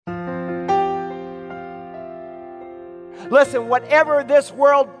Listen, whatever this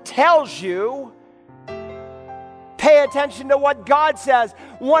world tells you, pay attention to what God says.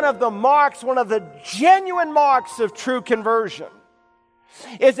 One of the genuine marks of true conversion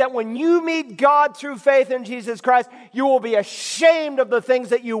is that when you meet God through faith in Jesus Christ, you will be ashamed of the things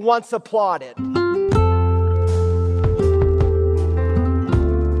that you once applauded.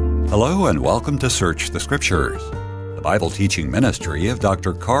 Hello and welcome to Search the Scriptures, the Bible teaching ministry of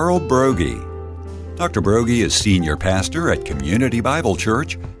Dr. Carl Broggi. Dr. Broggi is senior pastor at Community Bible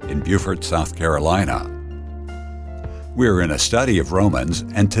Church in Beaufort, South Carolina. We're in a study of Romans,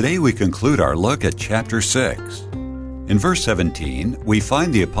 and today we conclude our look at chapter 6. In verse 17, we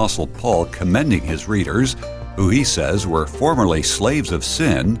find the Apostle Paul commending his readers, who he says were formerly slaves of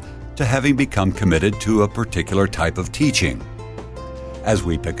sin, to having become committed to a particular type of teaching. As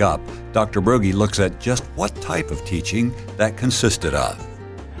we pick up, Dr. Broggi looks at just what type of teaching that consisted of.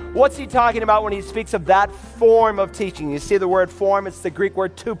 What's he talking about when he speaks of that form of teaching? You see the word form, it's the Greek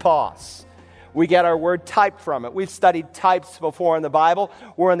word tupos. We get our word type from it. We've studied types before in the Bible,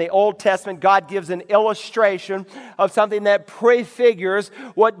 where in the Old Testament, God gives an illustration of something that prefigures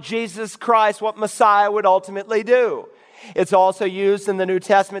what Jesus Christ, what Messiah would ultimately do. It's also used in the New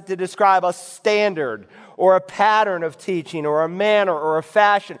Testament to describe a standard or a pattern of teaching or a manner or a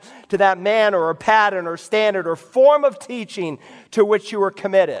fashion to that manner or pattern or standard or form of teaching to which you were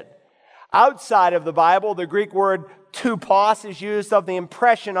committed. Outside of the Bible, the Greek word tupos is used of the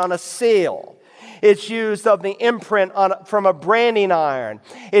impression on a seal. It's used of the imprint from a branding iron.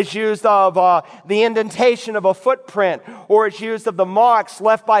 It's used of the indentation of a footprint, or it's used of the marks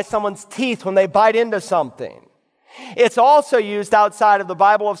left by someone's teeth when they bite into something. It's also used outside of the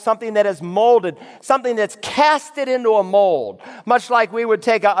Bible of something that is molded, something that's casted into a mold, much like we would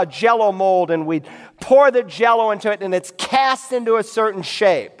take a Jell-O mold and we'd pour the Jell-O into it and it's cast into a certain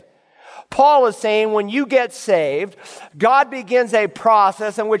shape. Paul is saying when you get saved, God begins a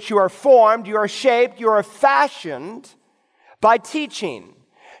process in which you are formed, you are shaped, you are fashioned by teaching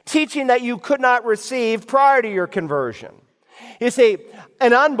that you could not receive prior to your conversion. You see,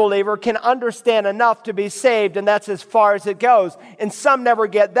 an unbeliever can understand enough to be saved, and that's as far as it goes. And some never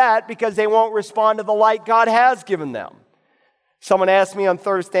get that because they won't respond to the light God has given them. Someone asked me on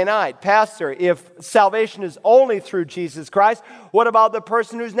Thursday night, Pastor, if salvation is only through Jesus Christ, what about the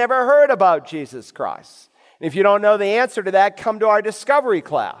person who's never heard about Jesus Christ? And if you don't know the answer to that, come to our discovery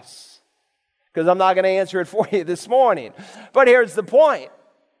class, because I'm not going to answer it for you this morning. But here's the point,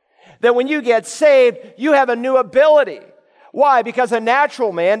 that when you get saved, you have a new ability. Why? Because a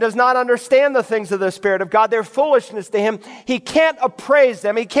natural man does not understand the things of the Spirit of God. They're foolishness to him. He can't appraise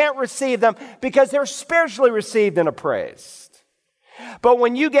them. He can't receive them because they're spiritually received and appraised. But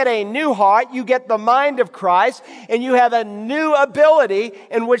when you get a new heart, you get the mind of Christ, and you have a new ability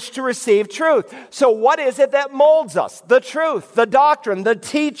in which to receive truth. So what is it that molds us? The truth, the doctrine, the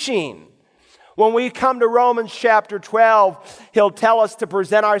teaching. When we come to Romans chapter 12, he'll tell us to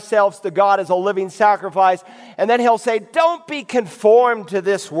present ourselves to God as a living sacrifice. And then he'll say, don't be conformed to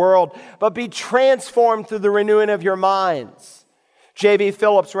this world, but be transformed through the renewing of your minds. J.B.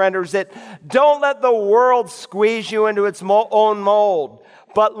 Phillips renders it, don't let the world squeeze you into its own mold,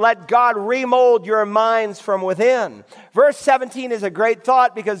 but let God remold your minds from within. Verse 17 is a great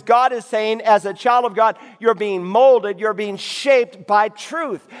thought because God is saying, as a child of God, you're being molded, you're being shaped by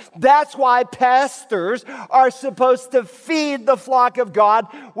truth. That's why pastors are supposed to feed the flock of God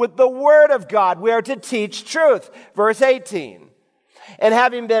with the Word of God. We are to teach truth. Verse 18, and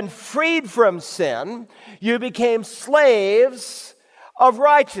having been freed from sin, you became slaves of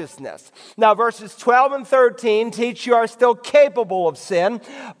righteousness. Now, verses 12 and 13 teach you are still capable of sin,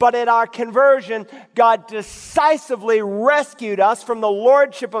 but at our conversion, God decisively rescued us from the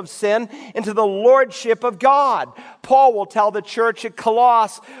lordship of sin into the lordship of God. Paul will tell the church at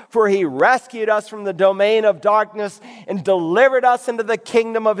Colossae, for he rescued us from the domain of darkness and delivered us into the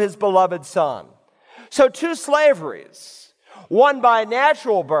kingdom of his beloved Son. So two slaveries, one by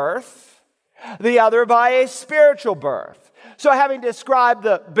natural birth, the other by a spiritual birth. So having described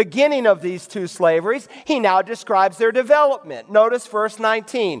the beginning of these two slaveries, he now describes their development. Notice verse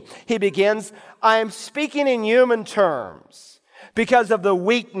 19. He begins, I am speaking in human terms because of the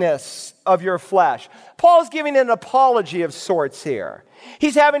weakness of your flesh. Paul's giving an apology of sorts here.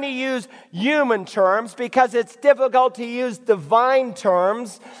 He's having to use human terms because it's difficult to use divine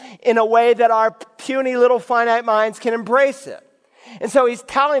terms in a way that our puny little finite minds can embrace it. And so he's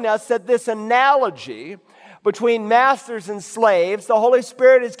telling us that this analogy between masters and slaves, the Holy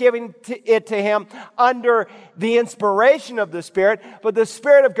Spirit is giving it to him under the inspiration of the Spirit, but the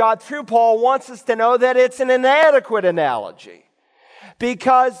Spirit of God through Paul wants us to know that it's an inadequate analogy.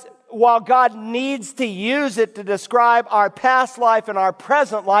 Because while God needs to use it to describe our past life and our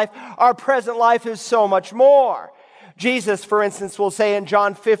present life is so much more. Jesus, for instance, will say in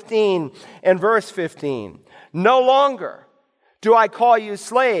John 15 and verse 15, "No longer do I call you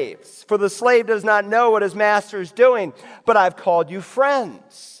slaves, for the slave does not know what his master is doing, but I've called you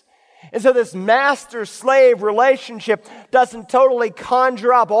friends." And so this master-slave relationship doesn't totally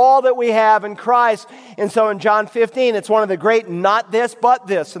conjure up all that we have in Christ. And so in John 15, it's one of the great not this, but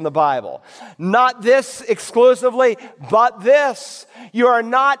this in the Bible. Not this exclusively, but this. You are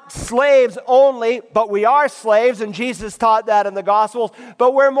not slaves only, but we are slaves, and Jesus taught that in the Gospels,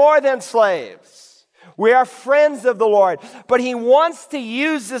 but we're more than slaves. We are friends of the Lord. But he wants to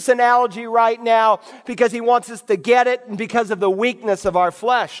use this analogy right now because he wants us to get it and because of the weakness of our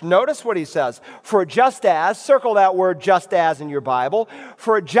flesh. Notice what he says. "For just as," circle that word just as in your Bible,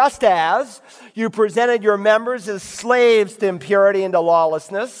 "for just as you presented your members as slaves to impurity and to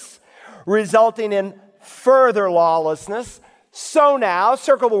lawlessness, resulting in further lawlessness, so now,"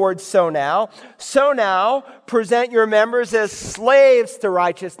 circle the word so now present your members as slaves to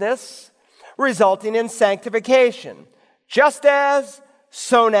righteousness, resulting in sanctification. Just as,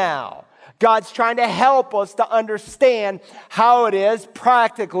 so now. God's trying to help us to understand how it is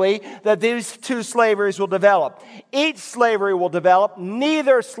practically that these two slaveries will develop. Each slavery will develop.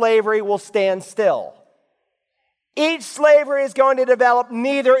 Neither slavery will stand still. Each slavery is going to develop.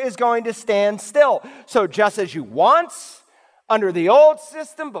 Neither is going to stand still. So just as you once, under the old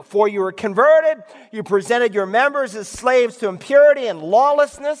system, before you were converted, you presented your members as slaves to impurity and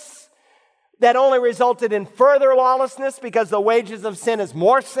lawlessness, that only resulted in further lawlessness because the wages of sin is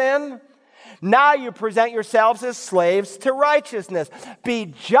more sin. Now you present yourselves as slaves to righteousness. Be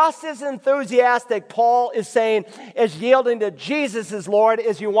just as enthusiastic, Paul is saying, as yielding to Jesus as Lord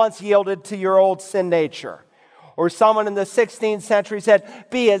as you once yielded to your old sin nature. Or someone in the 16th century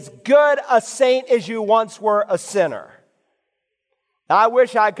said, be as good a saint as you once were a sinner. Now, I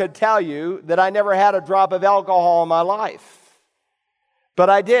wish I could tell you that I never had a drop of alcohol in my life. But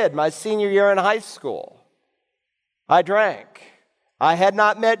I did. My senior year in high school, I drank. I had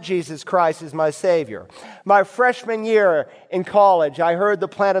not met Jesus Christ as my Savior. My freshman year in college, I heard the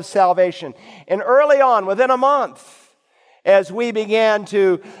plan of salvation. And early on, within a month, as we began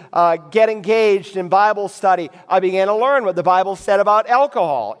to get engaged in Bible study, I began to learn what the Bible said about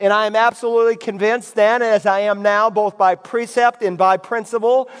alcohol. And I am absolutely convinced then, as I am now, both by precept and by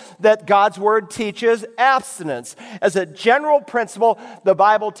principle, that God's Word teaches abstinence. As a general principle, the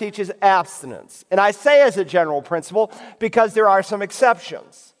Bible teaches abstinence. And I say as a general principle because there are some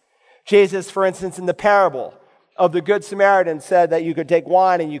exceptions. Jesus, for instance, in the parable of the Good Samaritan said that you could take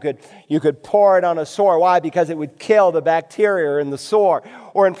wine and you could pour it on a sore. Why? Because it would kill the bacteria in the sore.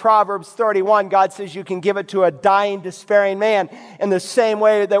 Or in Proverbs 31, God says you can give it to a dying, despairing man in the same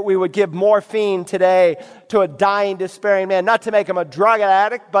way that we would give morphine today to a dying, despairing man. Not to make him a drug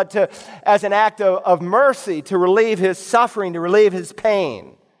addict, but as an act of mercy to relieve his suffering, to relieve his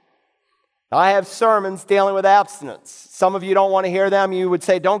pain. I have sermons dealing with abstinence. Some of you don't want to hear them. You would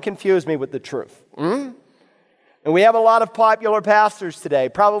say, don't confuse me with the truth. And we have a lot of popular pastors today.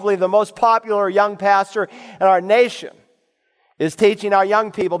 Probably the most popular young pastor in our nation is teaching our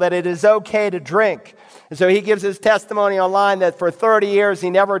young people that it is okay to drink. And so he gives his testimony online that for 30 years he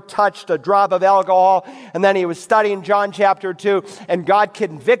never touched a drop of alcohol. And then he was studying John chapter 2, and God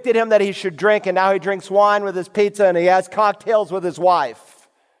convicted him that he should drink, and now he drinks wine with his pizza and he has cocktails with his wife.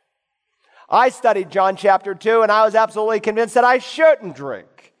 I studied John chapter 2, and I was absolutely convinced that I shouldn't drink.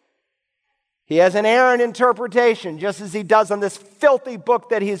 He has an errant interpretation, just as he does on this filthy book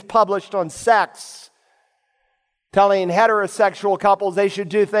that he's published on sex, telling heterosexual couples they should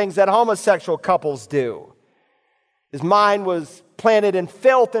do things that homosexual couples do. His mind was planted in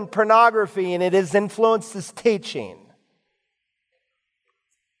filth and pornography, and it has influenced his teaching.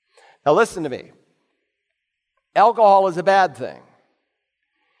 Now listen to me. Alcohol is a bad thing.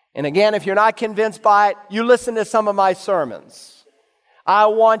 And again, if you're not convinced by it, you listen to some of my sermons. I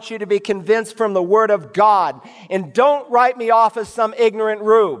want you to be convinced from the Word of God. And don't write me off as some ignorant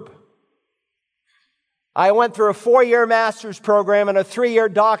rube. I went through a 4-year master's program and a 3-year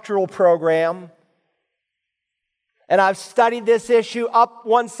doctoral program. And I've studied this issue up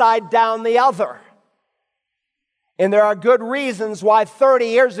one side, down the other. And there are good reasons why 30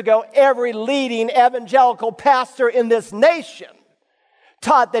 years ago, every leading evangelical pastor in this nation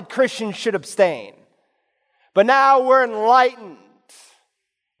taught that Christians should abstain. But now we're enlightened.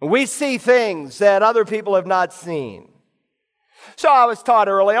 We see things that other people have not seen. So I was taught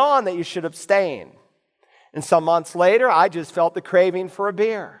early on that you should abstain. And some months later, I just felt the craving for a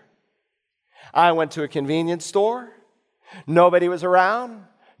beer. I went to a convenience store. Nobody was around.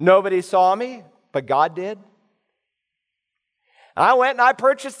 Nobody saw me, but God did. I went and I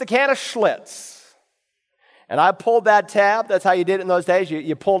purchased a can of Schlitz. And I pulled that tab. That's how you did it in those days.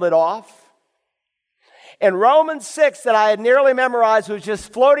 You pulled it off. And Romans 6 that I had nearly memorized was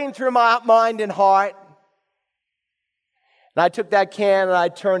just floating through my mind and heart. And I took that can and I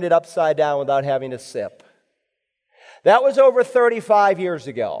turned it upside down without having a sip. That was over 35 years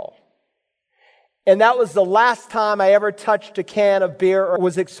ago. And that was the last time I ever touched a can of beer or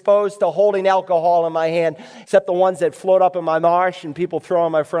was exposed to holding alcohol in my hand, except the ones that float up in my marsh and people throw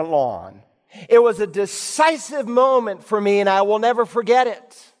on my front lawn. It was a decisive moment for me, and I will never forget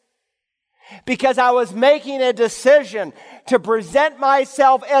it. Because I was making a decision to present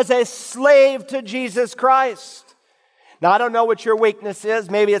myself as a slave to Jesus Christ. Now, I don't know what your weakness is.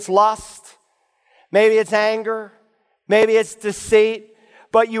 Maybe it's lust. Maybe it's anger. Maybe it's deceit.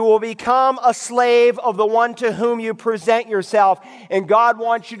 But you will become a slave of the one to whom you present yourself. And God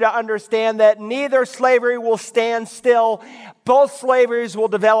wants you to understand that neither slavery will stand still. Both slaveries will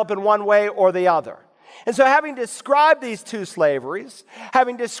develop in one way or the other. And so having described these two slaveries,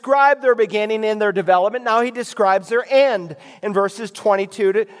 having described their beginning and their development, now he describes their end in verses 20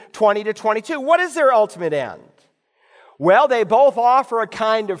 to 22. What is their ultimate end? Well, they both offer a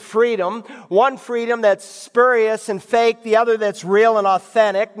kind of freedom. One freedom that's spurious and fake, the other that's real and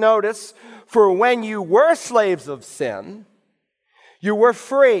authentic. Notice, for when you were slaves of sin, you were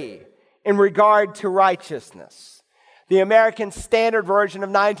free in regard to righteousness. The American Standard Version of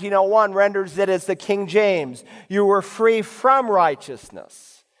 1901 renders it as the King James. You were free from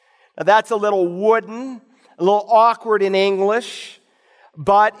righteousness. Now that's a little wooden, a little awkward in English.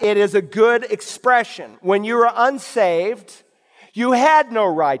 But it is a good expression. When you were unsaved, you had no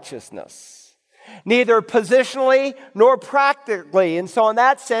righteousness, neither positionally nor practically. And so in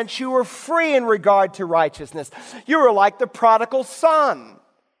that sense, you were free in regard to righteousness. You were like the prodigal son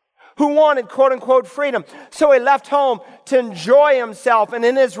who wanted, quote unquote, freedom. So he left home to enjoy himself. And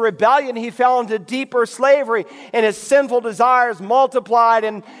in his rebellion, he fell into deeper slavery. And his sinful desires multiplied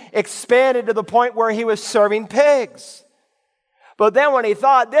and expanded to the point where he was serving pigs. But then when he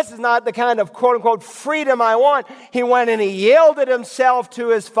thought, this is not the kind of quote-unquote freedom I want, he went and he yielded himself to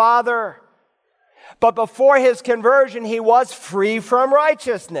his father. But before his conversion, he was free from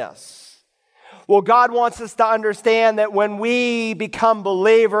righteousness. Well, God wants us to understand that when we become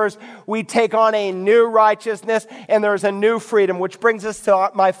believers, we take on a new righteousness and there's a new freedom, which brings us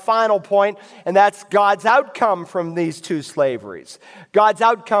to my final point, and that's God's outcome from these two slaveries. God's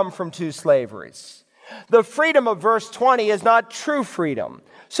outcome from two slaveries. The freedom of verse 20 is not true freedom.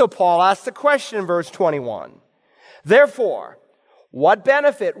 So Paul asks the question in verse 21. Therefore, what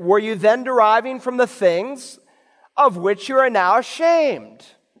benefit were you then deriving from the things of which you are now ashamed?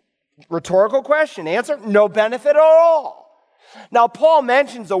 Rhetorical question. Answer, no benefit at all. Now, Paul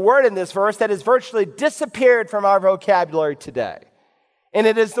mentions a word in this verse that has virtually disappeared from our vocabulary today. And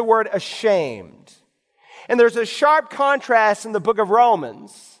it is the word ashamed. And there's a sharp contrast in the book of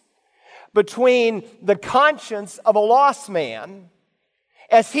Romans between the conscience of a lost man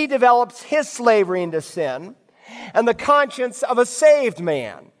as he develops his slavery into sin and the conscience of a saved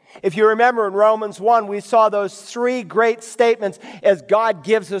man. If you remember in Romans 1, we saw those three great statements as God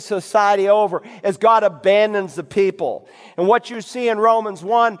gives a society over, as God abandons the people. And what you see in Romans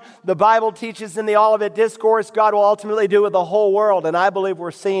 1, the Bible teaches in the Olivet Discourse, God will ultimately do with the whole world. And I believe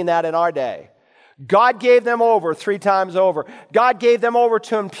we're seeing that in our day. God gave them over 3 times over. God gave them over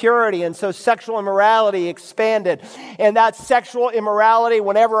to impurity, and so sexual immorality expanded. And that sexual immorality,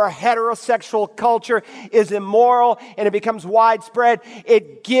 whenever a heterosexual culture is immoral and it becomes widespread,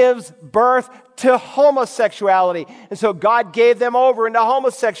 it gives birth to homosexuality. And so God gave them over into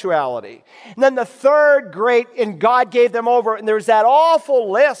homosexuality. And then the third great, and God gave them over, and there's that awful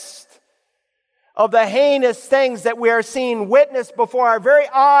list of the heinous things that we are seeing witnessed before our very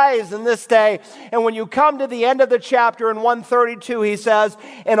eyes in this day. And when you come to the end of the chapter in 132, he says,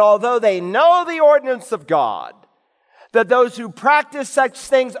 and although they know the ordinance of God, that those who practice such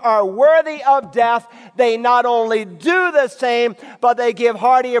things are worthy of death, they not only do the same, but they give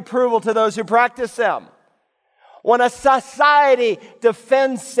hearty approval to those who practice them. When a society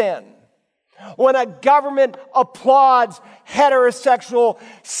defends sin, when a government applauds heterosexual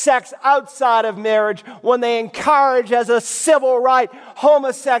sex outside of marriage, when they encourage as a civil right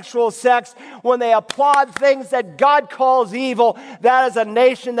homosexual sex, when they applaud things that God calls evil, that is a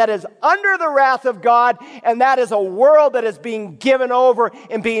nation that is under the wrath of God, and that is a world that is being given over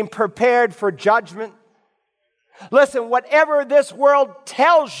and being prepared for judgment. Listen, whatever this world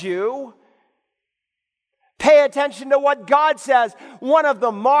tells you, pay attention to what God says. One of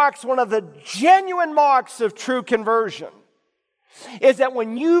the genuine marks of true conversion is that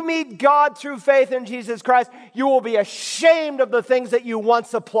when you meet God through faith in Jesus Christ, you will be ashamed of the things that you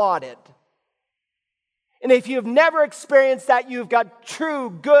once applauded. And if you've never experienced that, you've got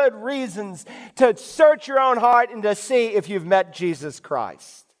true good reasons to search your own heart and to see if you've met Jesus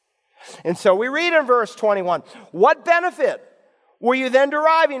Christ. And so we read in verse 21, what benefit were you then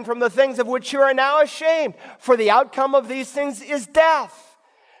deriving from the things of which you are now ashamed? For the outcome of these things is death.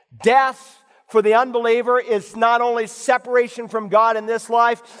 Death for the unbeliever is not only separation from God in this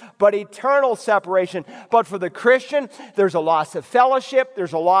life, but eternal separation. But for the Christian, there's a loss of fellowship,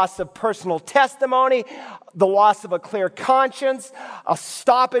 there's a loss of personal testimony, the loss of a clear conscience, a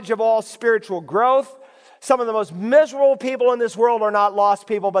stoppage of all spiritual growth. Some of the most miserable people in this world are not lost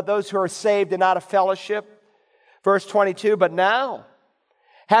people, but those who are saved and out of fellowship. Verse 22, but now,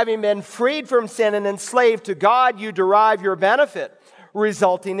 having been freed from sin and enslaved to God, you derive your benefit,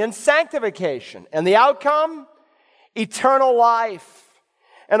 resulting in sanctification. And the outcome? Eternal life.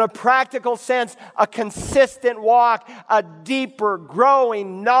 In a practical sense, a consistent walk, a deeper,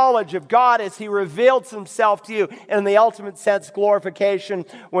 growing knowledge of God as He reveals Himself to you. And in the ultimate sense, glorification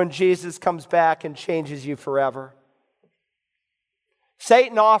when Jesus comes back and changes you forever.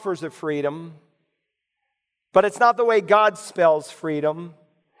 Satan offers a freedom, but it's not the way God spells freedom.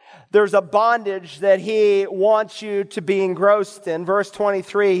 There's a bondage that he wants you to be engrossed in. Verse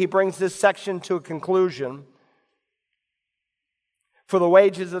 23, he brings this section to a conclusion. For the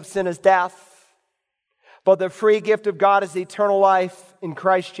wages of sin is death, but the free gift of God is eternal life in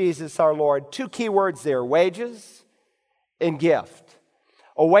Christ Jesus our Lord. Two key words there, wages and gift.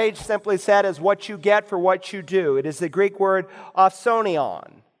 A wage, simply said, is what you get for what you do. It is the Greek word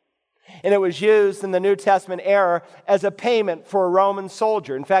opsonion. And it was used in the New Testament era as a payment for a Roman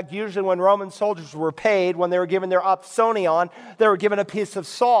soldier. In fact, usually when Roman soldiers were paid, when they were given their opsonion, they were given a piece of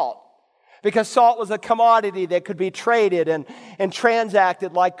salt. Because salt was a commodity that could be traded and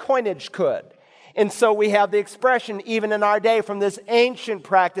transacted like coinage could. And so we have the expression, even in our day, from this ancient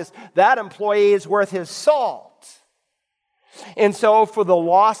practice, that employee is worth his salt. And so for the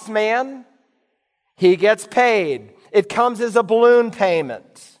lost man, he gets paid. It comes as a balloon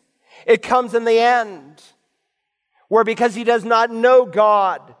payment. It comes in the end, where because he does not know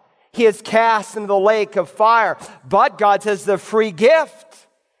God, he is cast into the lake of fire. But God says the free gift,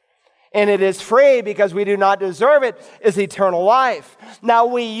 and it is free because we do not deserve it, is eternal life. Now,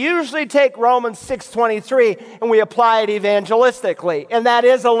 we usually take Romans 6:23 and we apply it evangelistically, and that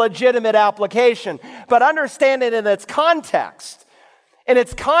is a legitimate application. But understand it in its context. In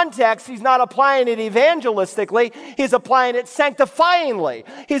its context, he's not applying it evangelistically. He's applying it sanctifyingly.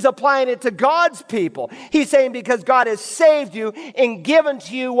 He's applying it to God's people. He's saying because God has saved you and given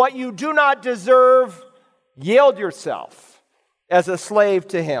to you what you do not deserve, yield yourself as a slave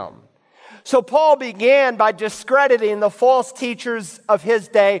to Him. So Paul began by discrediting the false teachers of his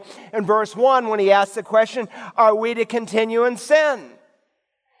day in verse 1 when he asked the question, are we to continue in sin?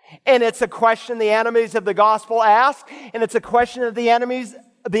 And it's a question the enemies of the gospel ask, and it's a question that the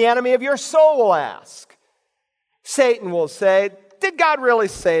enemy of your soul will ask. Satan will say, did God really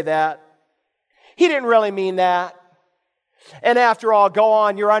say that? He didn't really mean that. And after all, go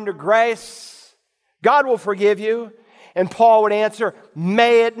on, you're under grace. God will forgive you. And Paul would answer,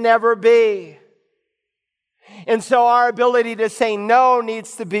 may it never be. And so our ability to say no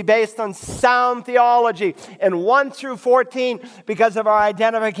needs to be based on sound theology. And 1 through 14 because of our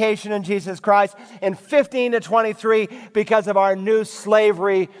identification in Jesus Christ. And 15 to 23 because of our new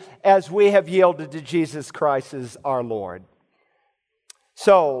slavery as we have yielded to Jesus Christ as our Lord.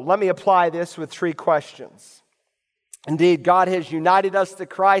 So let me apply this with 3 questions. Indeed, God has united us to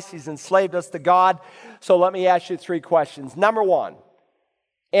Christ. He's enslaved us to God. So let me ask you 3 questions. Number 1.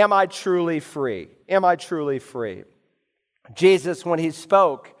 Am I truly free? Am I truly free? Jesus, when He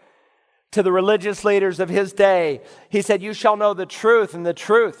spoke to the religious leaders of His day, He said, you shall know the truth, and the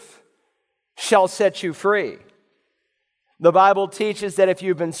truth shall set you free. The Bible teaches that if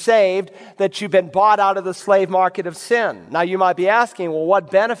you've been saved, that you've been bought out of the slave market of sin. Now you might be asking, well,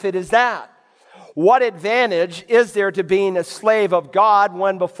 what benefit is that? What advantage is there to being a slave of God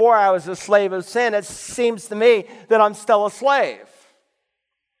when before I was a slave of sin, it seems to me that I'm still a slave?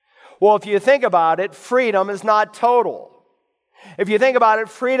 Well, if you think about it, freedom is not total. If you think about it,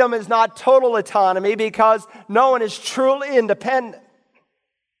 freedom is not total autonomy because no one is truly independent.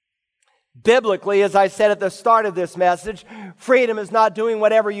 Biblically, as I said at the start of this message, freedom is not doing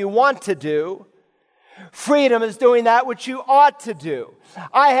whatever you want to do. Freedom is doing that which you ought to do.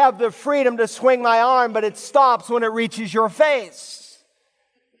 I have the freedom to swing my arm, but it stops when it reaches your face.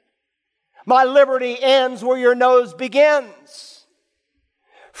 My liberty ends where your nose begins.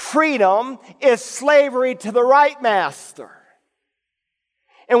 Freedom is slavery to the right master.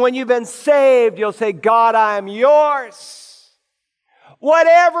 And when you've been saved, you'll say, God, I am yours.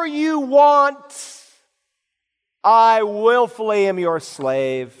 Whatever you want, I willfully am your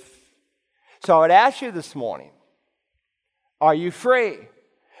slave. So I would ask you this morning, are you free?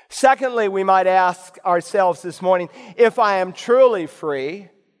 Secondly, we might ask ourselves this morning, if I am truly free,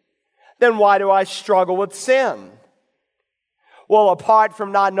 then why do I struggle with sin? Well, apart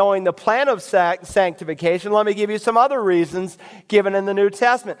from not knowing the plan of sanctification, let me give you some other reasons given in the New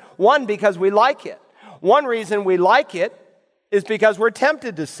Testament. One, because we like it. One reason we like it is because we're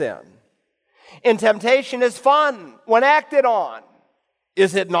tempted to sin. And temptation is fun when acted on.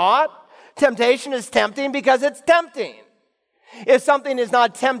 Is it not? Temptation is tempting because it's tempting. If something is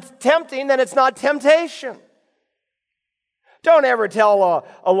not tempting, then it's not temptation. Don't ever tell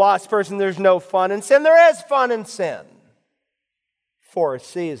a lost person there's no fun in sin. There is fun in sin for a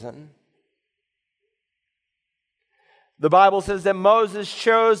season. The Bible says that Moses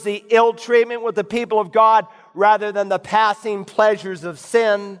chose the ill treatment with the people of God rather than the passing pleasures of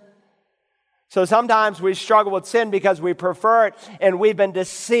sin. So sometimes we struggle with sin because we prefer it, and we've been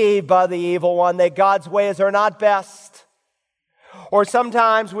deceived by the evil one that God's ways are not best. Or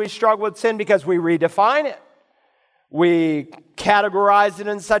sometimes we struggle with sin because we redefine it. We categorize it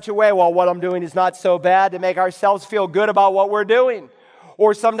in such a way, well, what I'm doing is not so bad, to make ourselves feel good about what we're doing.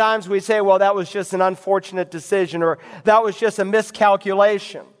 Or sometimes we say, well, that was just an unfortunate decision, or that was just a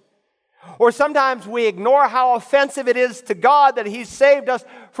miscalculation. Or sometimes we ignore how offensive it is to God that He saved us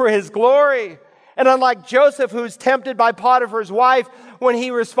for His glory. And unlike Joseph, who's tempted by Potiphar's wife, when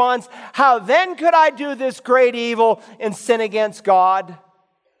he responds, how then could I do this great evil and sin against God?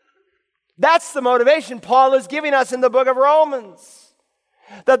 That's the motivation Paul is giving us in the book of Romans.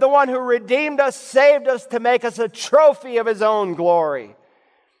 That the one who redeemed us, saved us to make us a trophy of His own glory.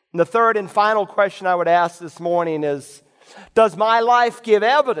 And the third and final question I would ask this morning is, does my life give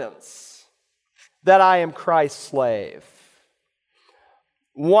evidence that I am Christ's slave?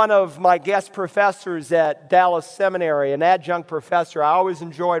 One of my guest professors at Dallas Seminary, an adjunct professor, I always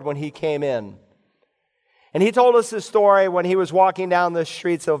enjoyed when he came in. And he told us this story when he was walking down the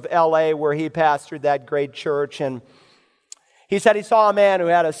streets of L.A. where he pastored that great church. And he said he saw a man who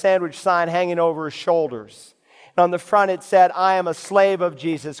had a sandwich sign hanging over his shoulders. And on the front it said, I am a slave of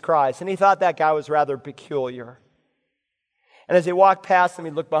Jesus Christ. And he thought that guy was rather peculiar. And as he walked past him,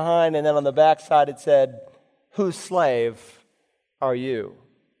 he looked behind, and then on the back side it said, whose slave are you?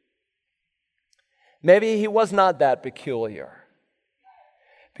 Maybe he was not that peculiar.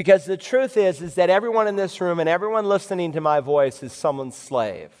 Because the truth is that everyone in this room and everyone listening to my voice is someone's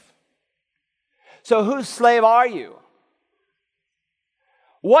slave. So whose slave are you?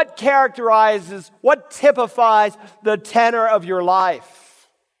 What characterizes, what typifies the tenor of your life?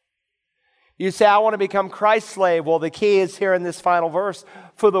 You say, I want to become Christ's slave. Well, the key is here in this final verse.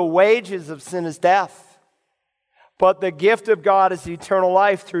 For the wages of sin is death. But the gift of God is eternal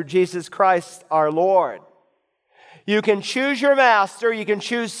life through Jesus Christ our Lord. You can choose your master, you can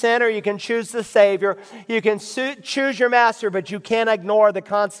choose sin, or you can choose the Savior. You can choose your master, but you can't ignore the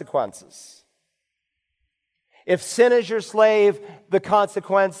consequences. If sin is your slave, the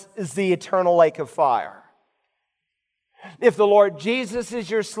consequence is the eternal lake of fire. If the Lord Jesus is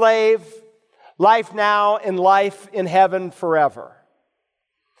your slave, life now and life in heaven forever.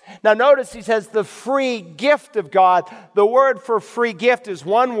 Now notice he says the free gift of God. The word for free gift is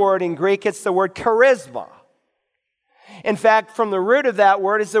one word in Greek. It's the word charisma. In fact, from the root of that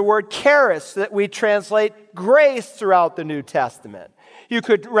word is the word charis that we translate grace throughout the New Testament. You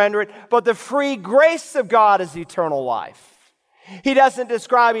could render it, but the free grace of God is eternal life. He doesn't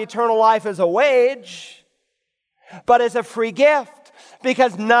describe eternal life as a wage, but as a free gift,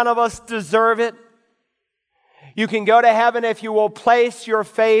 because none of us deserve it. You can go to heaven if you will place your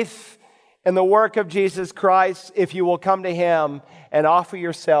faith in the work of Jesus Christ, if you will come to Him and offer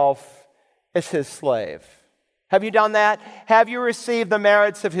yourself as His slave. Have you done that? Have you received the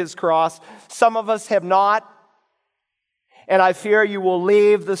merits of His cross? Some of us have not. And I fear you will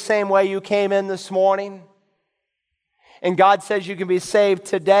leave the same way you came in this morning. And God says you can be saved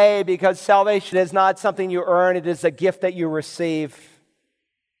today because salvation is not something you earn. It is a gift that you receive.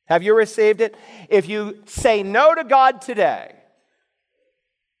 Have you received it? If you say no to God today,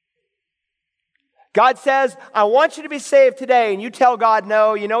 God says, I want you to be saved today, and you tell God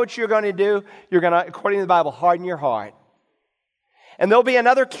no, you know what you're going to do? You're going to, according to the Bible, harden your heart. And there'll be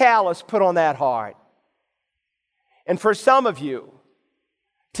another callus put on that heart. And for some of you,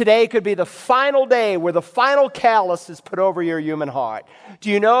 today could be the final day where the final callus is put over your human heart. Do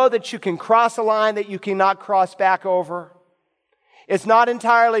you know that you can cross a line that you cannot cross back over? It's not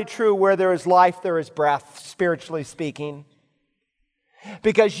entirely true where there is life, there is breath, spiritually speaking.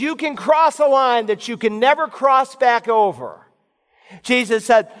 Because you can cross a line that you can never cross back over. Jesus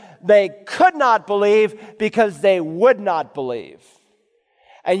said they could not believe because they would not believe.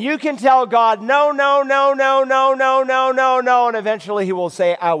 And you can tell God, no, no, no, no, no, no, no, no, no. And eventually He will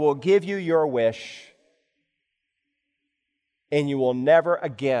say, I will give you your wish. And you will never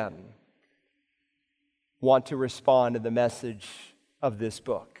again want to respond to the message of this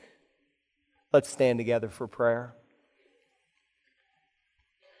book. Let's stand together for prayer.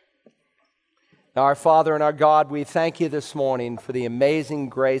 Now, our Father and our God, we thank you this morning for the amazing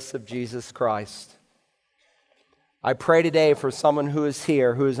grace of Jesus Christ. I pray today for someone who is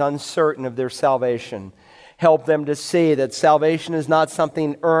here, who is uncertain of their salvation. Help them to see that salvation is not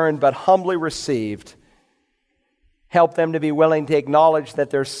something earned, but humbly received. Help them to be willing to acknowledge that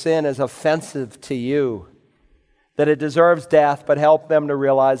their sin is offensive to you, that it deserves death, but help them to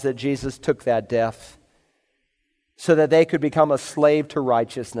realize that Jesus took that death so that they could become a slave to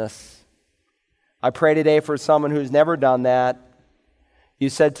righteousness. I pray today for someone who's never done that. You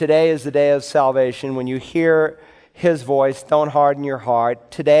said today is the day of salvation. When you hear His voice, don't harden your heart.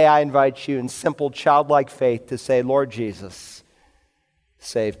 Today I invite you in simple childlike faith to say, Lord Jesus,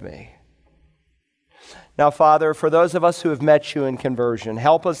 save me. Now, Father, for those of us who have met you in conversion,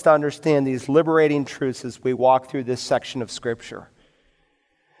 help us to understand these liberating truths as we walk through this section of Scripture.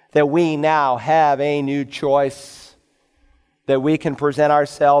 That we now have a new choice. That we can present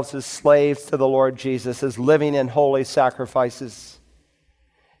ourselves as slaves to the Lord Jesus, as living in holy sacrifices.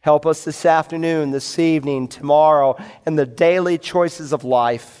 Help us this afternoon, this evening, tomorrow, in the daily choices of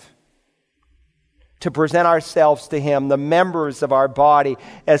life to present ourselves to Him, the members of our body,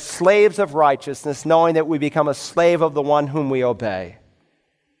 as slaves of righteousness, knowing that we become a slave of the one whom we obey.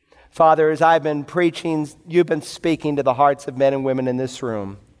 Father, as I've been preaching, you've been speaking to the hearts of men and women in this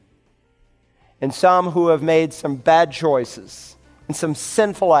room. And some who have made some bad choices and some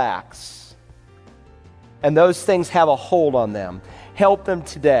sinful acts. And those things have a hold on them. Help them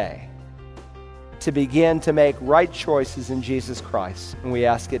today to begin to make right choices in Jesus Christ. And we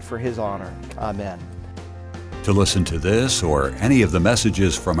ask it for His honor. Amen. To listen to this or any of the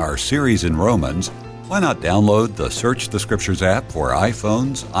messages from our series in Romans, why not download the Search the Scriptures app for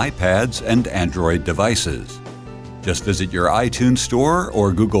iPhones, iPads, and Android devices? Just visit your iTunes Store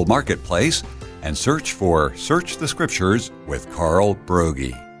or Google Marketplace and search for Search the Scriptures with Carl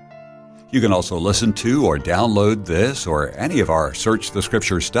Broggi. You can also listen to or download this or any of our Search the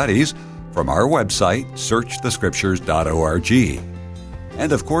Scriptures studies from our website, searchthescriptures.org.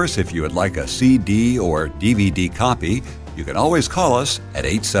 And of course, if you would like a CD or DVD copy, you can always call us at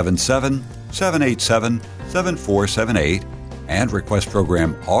 877-787-7478 and request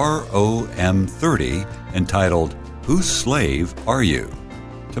program ROM30 entitled, Whose Slave Are You?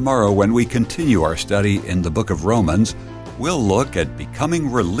 Tomorrow, when we continue our study in the book of Romans, we'll look at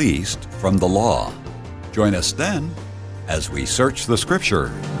becoming released from the law. Join us then as we search the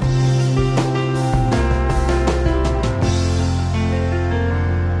Scripture.